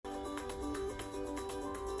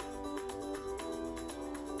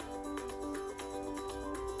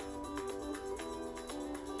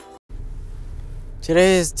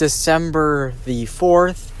Today is December the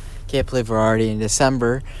 4th. Can't believe we're already in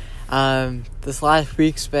December. This last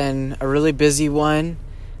week's been a really busy one.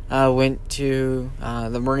 Went to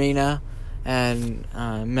the marina and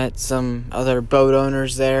met some other boat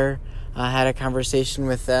owners there. Had a conversation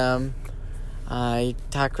with them. I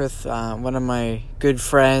talked with one of my good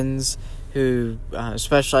friends who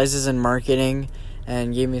specializes in marketing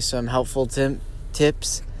and gave me some helpful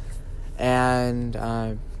tips.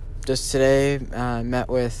 And just today, met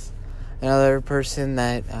with another person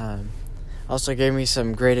that also gave me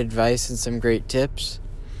some great advice and some great tips.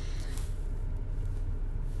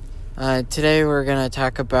 Today we're going to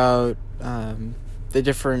talk about the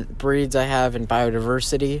different breeds I have in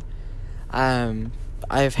biodiversity.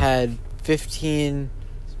 I've had 15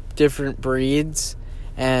 different breeds,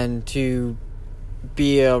 and to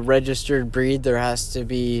be a registered breed, there has to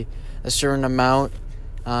be a certain amount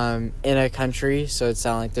in a country, so it's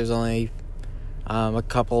not like there's only a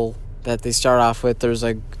couple that they start off with. There's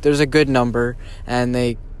a good number, and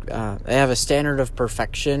they have a standard of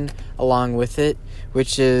perfection along with it,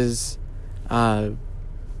 which is what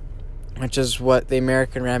the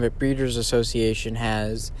American Rabbit Breeders Association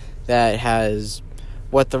has. That has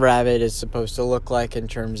what the rabbit is supposed to look like in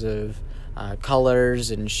terms of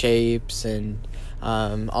colors and shapes and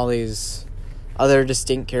all these other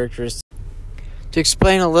distinct characteristics. To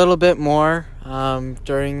explain a little bit more,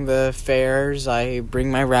 during the fairs, I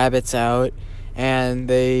bring my rabbits out, and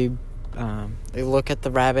they look at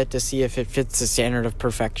the rabbit to see if it fits the standard of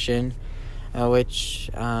perfection,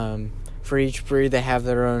 which for each breed they have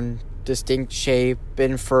their own distinct shape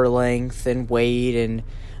and fur length and weight and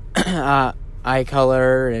eye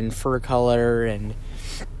color and fur color and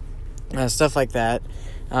stuff like that.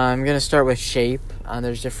 I'm going to start with shape.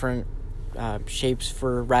 There's different shapes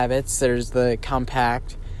for rabbits. There's the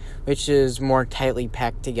compact, which is more tightly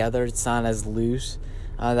packed together. It's not as loose.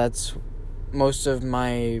 That's most of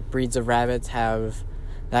my breeds of rabbits have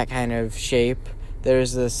that kind of shape.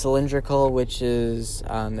 There's the cylindrical, which is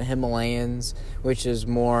the Himalayans, which is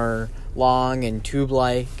more long and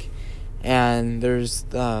tube-like. And there's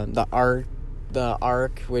the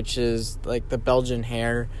arc, which is like the Belgian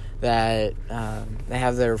hare, that they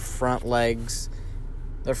have their front legs.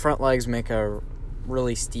 Their front legs make a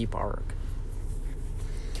really steep arc.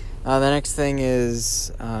 The next thing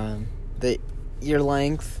is the ear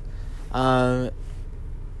length.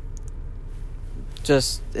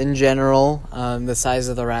 Just in general, the size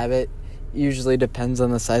of the rabbit usually depends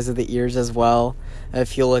on the size of the ears as well.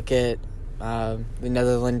 If you look at the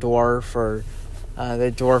Netherland dwarf, or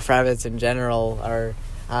the dwarf rabbits in general, are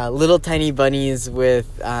little tiny bunnies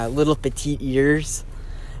with little petite ears.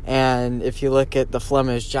 And if you look at the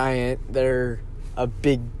Flemish giant, they're a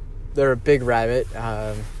big rabbit.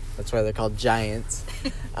 That's why they're called giants.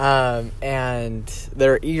 And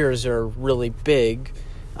their ears are really big,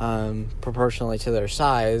 proportionally to their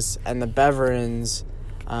size. And the Beverins,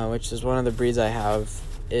 which is one of the breeds I have,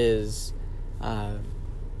 is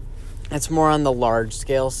it's more on the large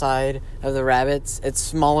scale side of the rabbits. It's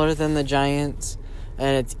smaller than the giants,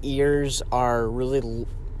 and its ears are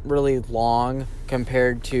really long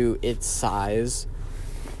compared to its size,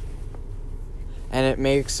 and it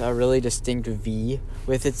makes a really distinct V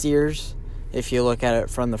with its ears if you look at it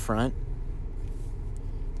from the front.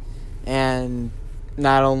 And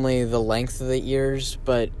not only the length of the ears,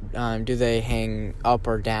 but do they hang up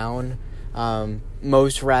or down.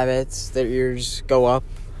 Most rabbits, their ears go up,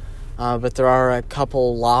 but there are a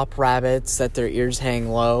couple lop rabbits that their ears hang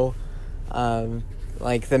low,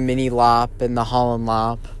 like the mini lop and the Holland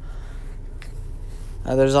lop.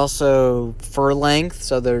 There's also fur length,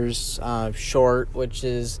 so there's short, which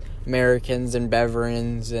is Americans and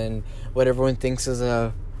Beverins, and what everyone thinks is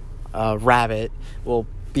a rabbit will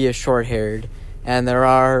be a short-haired. And there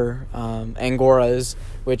are Angoras,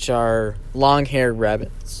 which are long-haired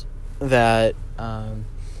rabbits that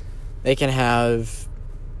they can have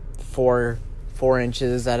 4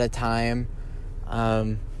 inches at a time,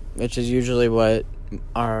 which is usually what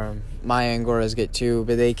my Angoras get to,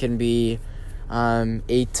 but they can be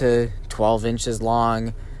 8 to 12 inches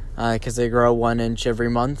long because they grow 1 inch every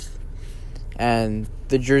month. And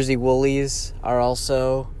the Jersey Woolies are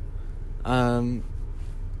also kind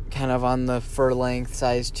of on the fur length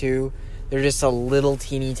size too. They're just a little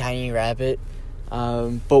teeny tiny rabbit,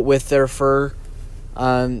 but with their fur,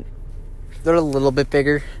 they're a little bit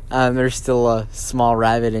bigger. They're still a small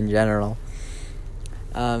rabbit in general.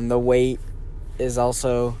 The weight is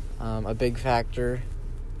also a big factor.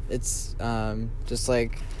 It's just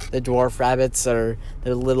like the dwarf rabbits they're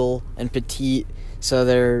little and petite, so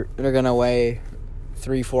they're gonna weigh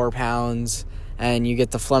 3-4 pounds, and you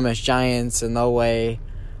get the Flemish Giants, and they'll weigh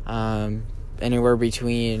anywhere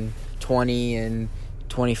between 20 and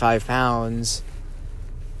 25 pounds,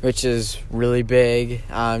 which is really big,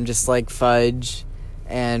 just like Fudge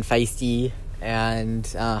and Feisty and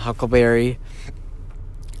Huckleberry.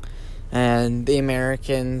 And the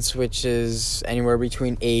Americans, which is anywhere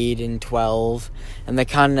between 8 and 12. And the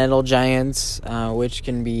Continental Giants, which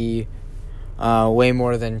can be way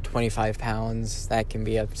more than 25 pounds. That can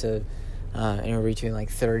be up to anywhere between like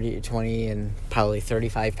 20 and probably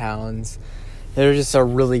 35 pounds. They're just a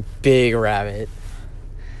really big rabbit.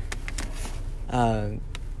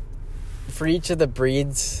 For each of the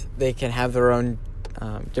breeds, they can have their own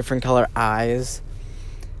different color eyes.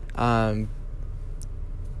 I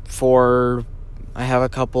have a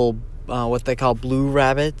couple what they call blue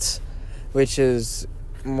rabbits, which is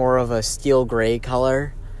more of a steel gray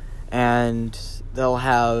color, and they'll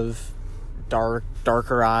have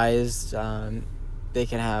darker eyes. They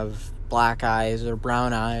can have black eyes or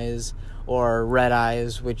brown eyes or red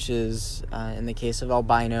eyes, which is in the case of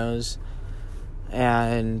albinos.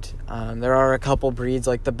 And there are a couple breeds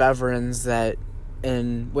like the Beverins that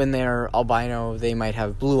when they're albino, they might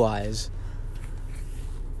have blue eyes.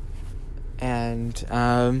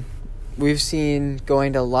 And we've seen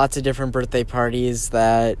going to lots of different birthday parties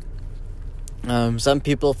that some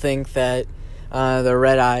people think that the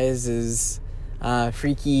red eyes is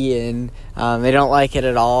freaky and they don't like it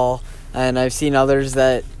at all. And I've seen others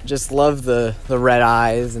that just love the red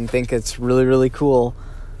eyes and think it's really, really cool.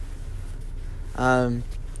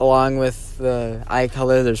 Along with the eye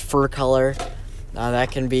color, there's fur color.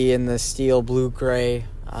 That can be in the steel blue-gray.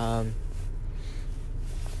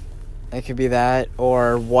 It could be that,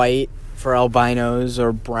 or white for albinos,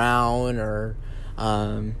 or brown, or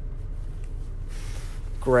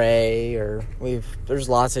gray, or there's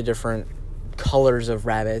lots of different colors of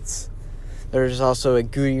rabbits. There's also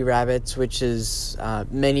agouti rabbits, which is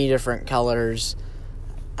many different colors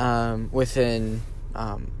within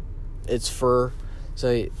its fur.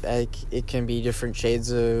 So it can be different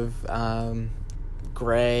shades of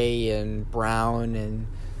gray and brown,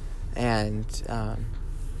 and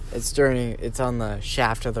it's on the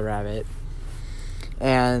shaft of the rabbit.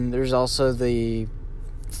 And there's also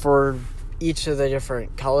for each of the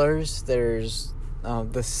different colors, there's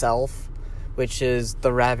the self, which is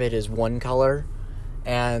the rabbit is one color,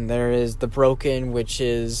 and there is the broken, which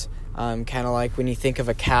is kind of like when you think of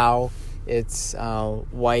a cow. It's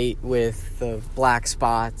white with the black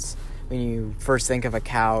spots. When you first think of a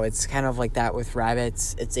cow, it's kind of like that with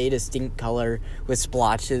rabbits. It's a distinct color with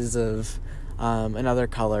splotches of another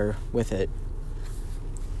color with it.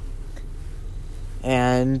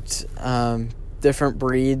 And different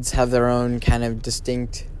breeds have their own kind of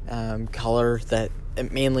distinct color that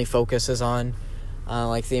it mainly focuses on.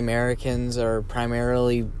 Like the Americans are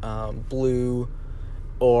primarily blue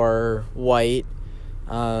or white.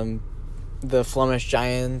 The Flemish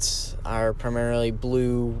Giants are primarily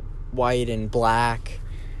blue, white, and black,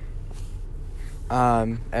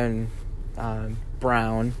 and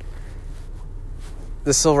brown.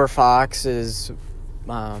 The Silver Fox is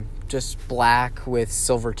just black with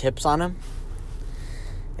silver tips on him.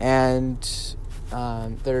 And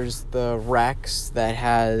there's the Rex that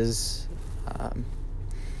has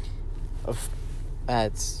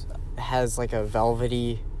has like a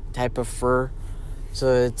velvety type of fur.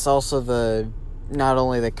 So it's also not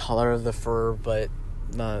only the color of the fur, but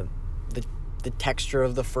the texture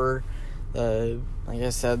of the fur. Like I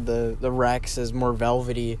said, the Rex is more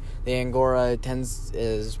velvety. The Angora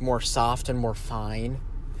is more soft and more fine,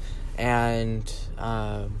 and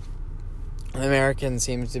the American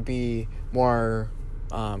seems to be more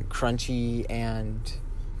crunchy, and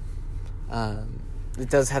it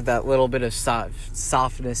does have that little bit of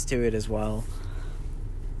softness to it as well.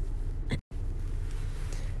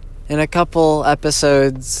 In a couple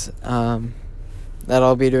episodes that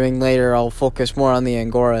I'll be doing later, I'll focus more on the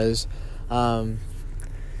Angoras.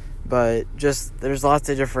 But just there's lots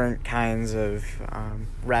of different kinds of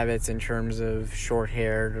rabbits in terms of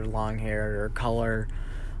short-haired or long-haired or color.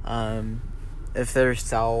 If they're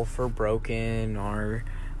self or broken, or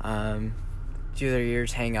do their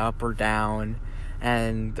ears hang up or down.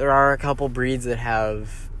 And there are a couple breeds that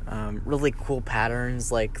have really cool patterns,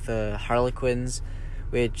 like the Harlequins,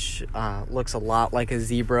 which looks a lot like a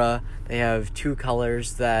zebra. They have two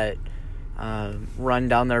colors that run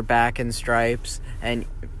down their back in stripes, and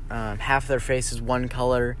half their face is one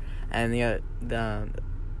color, and the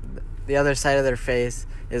other side of their face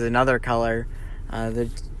is another color.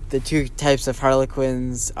 The two types of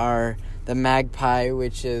Harlequins are the Magpie,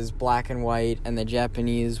 which is black and white, and the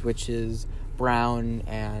Japanese, which is brown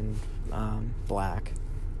and black.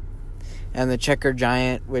 And the checker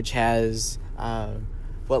giant, which has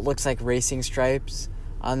what looks like racing stripes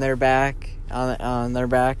on their back,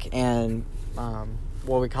 and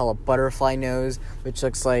what we call a butterfly nose, which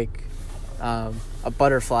looks like a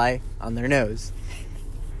butterfly on their nose.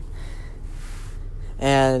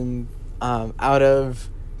 And out of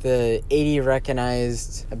the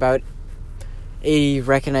about 80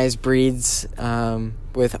 recognized breeds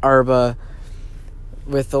with ARBA,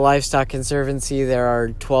 with the Livestock Conservancy, there are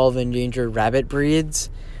 12 endangered rabbit breeds,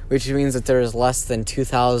 which means that there's less than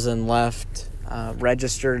 2,000 left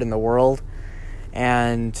registered in the world.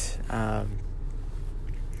 And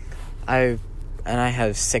I've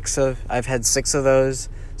had 6 of those.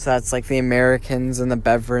 So that's like the Americans and the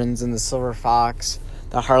Beverins and the Silver Fox,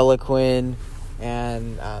 the Harlequin,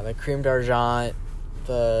 and the Creme d'Argent,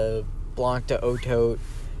 the Blanc de Haute,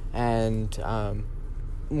 and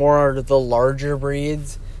more of the larger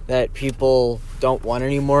breeds that people don't want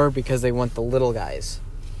anymore because they want the little guys.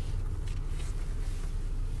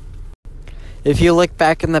 If you look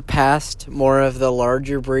back in the past, more of the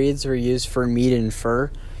larger breeds were used for meat and fur.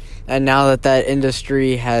 And now that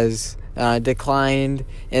industry has declined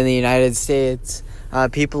in the United States,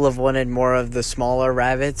 people have wanted more of the smaller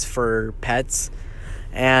rabbits for pets.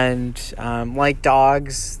 And like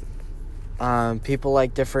dogs, people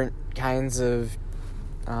like different kinds of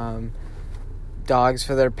dogs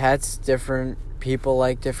for their pets. Different people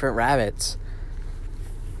like different rabbits.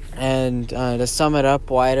 And to sum it up,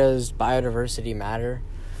 why does biodiversity matter?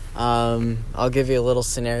 I'll give you a little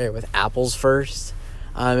scenario with apples first.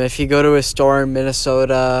 If you go to a store in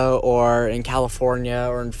Minnesota or in California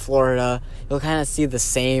or in Florida, you'll kind of see the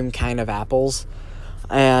same kind of apples.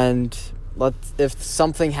 And if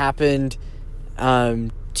something happened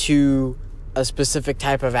to a specific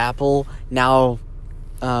type of apple, now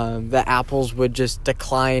the apples would just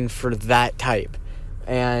decline for that type.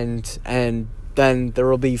 And then there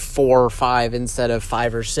will be 4 or 5 instead of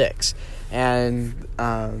 5 or 6. And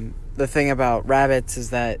the thing about rabbits is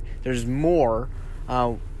that there's more,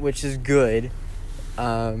 which is good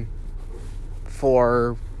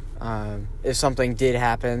for if something did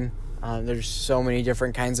happen. There's so many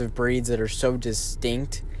different kinds of breeds that are so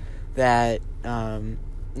distinct that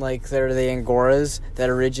like they're the Angoras that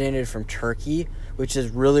originated from Turkey, which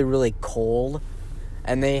is really, really cold.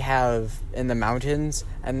 And they have in the mountains,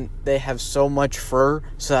 and they have so much fur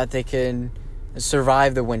so that they can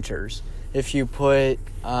survive the winters. If you put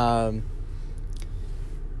some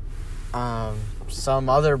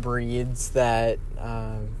other breeds that,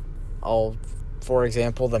 for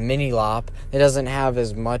example, the mini lop, it doesn't have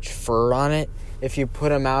as much fur on it. If you put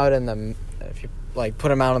them out in the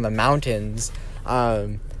mountains,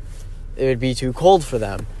 it would be too cold for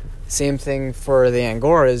them. Same thing for the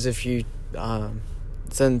Angoras. If you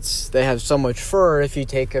since they have so much fur, if you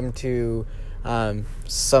take them to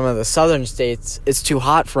some of the southern states, it's too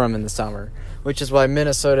hot for them in the summer, which is why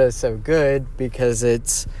Minnesota is so good, because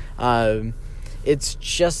it's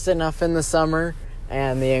just enough in the summer,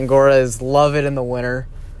 and the Angoras love it in the winter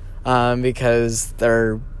because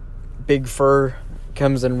their big fur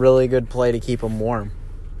comes in really good play to keep them warm.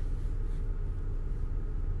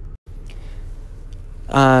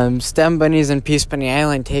 Stem bunnies in Peace Bunny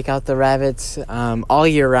Island take out the rabbits all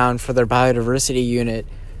year round for their biodiversity unit,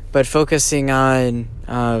 but focusing on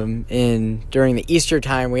during the Easter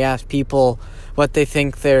time, we ask people what they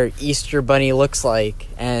think their Easter bunny looks like,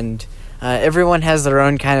 and everyone has their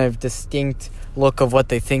own kind of distinct look of what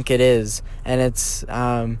they think it is, and it's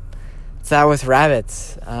that with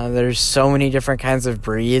rabbits. There's so many different kinds of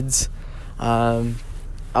breeds.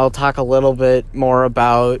 I'll talk a little bit more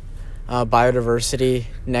about biodiversity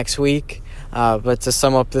next week, but to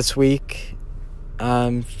sum up this week,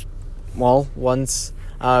 once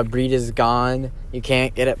a breed is gone, you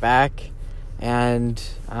can't get it back, and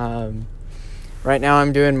right now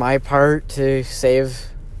I'm doing my part to save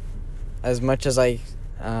as much as I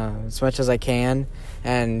can,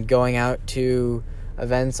 and going out to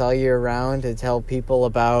events all year round to tell people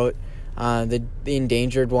about the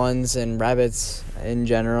endangered ones and rabbits in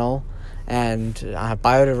general. And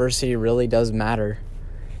biodiversity really does matter.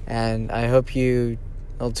 And I hope you'll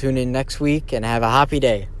tune in next week and have a happy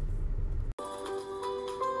day.